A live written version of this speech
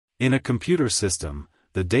In a computer system,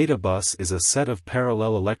 the data bus is a set of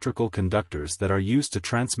parallel electrical conductors that are used to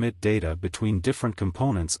transmit data between different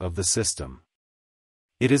components of the system.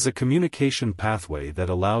 It is a communication pathway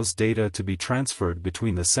that allows data to be transferred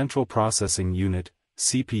between the central processing unit,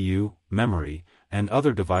 CPU, memory, and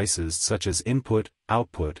other devices such as input,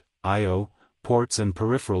 output, I/O, ports and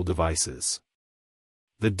peripheral devices.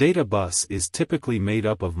 The data bus is typically made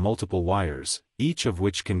up of multiple wires, each of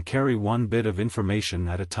which can carry one bit of information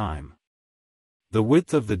at a time. The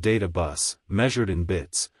width of the data bus, measured in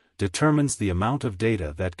bits, determines the amount of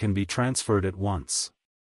data that can be transferred at once.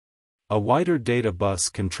 A wider data bus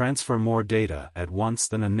can transfer more data at once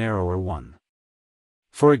than a narrower one.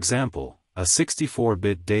 For example, a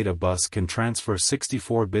 64-bit data bus can transfer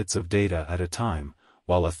 64 bits of data at a time,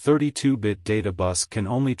 while a 32-bit data bus can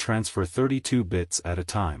only transfer 32 bits at a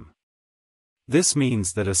time. This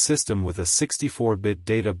means that a system with a 64-bit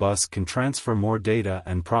data bus can transfer more data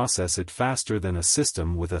and process it faster than a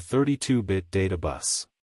system with a 32-bit data bus.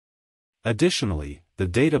 Additionally, the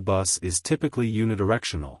data bus is typically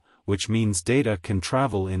unidirectional, which means data can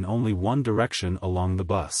travel in only one direction along the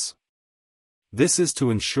bus. This is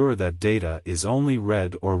to ensure that data is only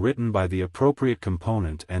read or written by the appropriate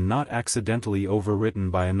component and not accidentally overwritten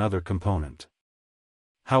by another component.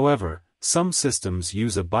 However, some systems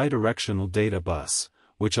use a bidirectional data bus,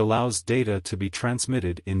 which allows data to be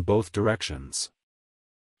transmitted in both directions.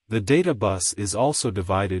 The data bus is also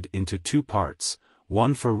divided into two parts,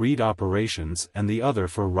 one for read operations and the other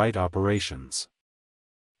for write operations.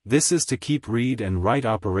 This is to keep read and write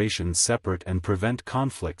operations separate and prevent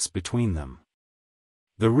conflicts between them.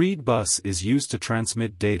 The read bus is used to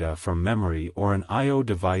transmit data from memory or an I/O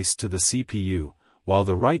device to the CPU, while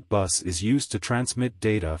the write bus is used to transmit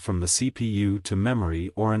data from the CPU to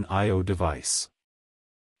memory or an I/O device.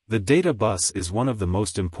 The data bus is one of the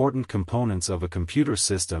most important components of a computer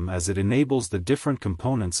system as it enables the different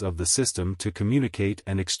components of the system to communicate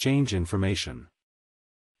and exchange information.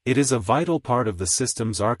 It is a vital part of the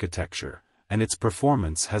system's architecture, and its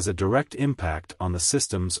performance has a direct impact on the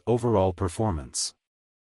system's overall performance.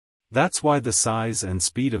 That's why the size and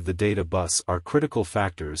speed of the data bus are critical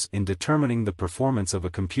factors in determining the performance of a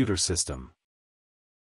computer system.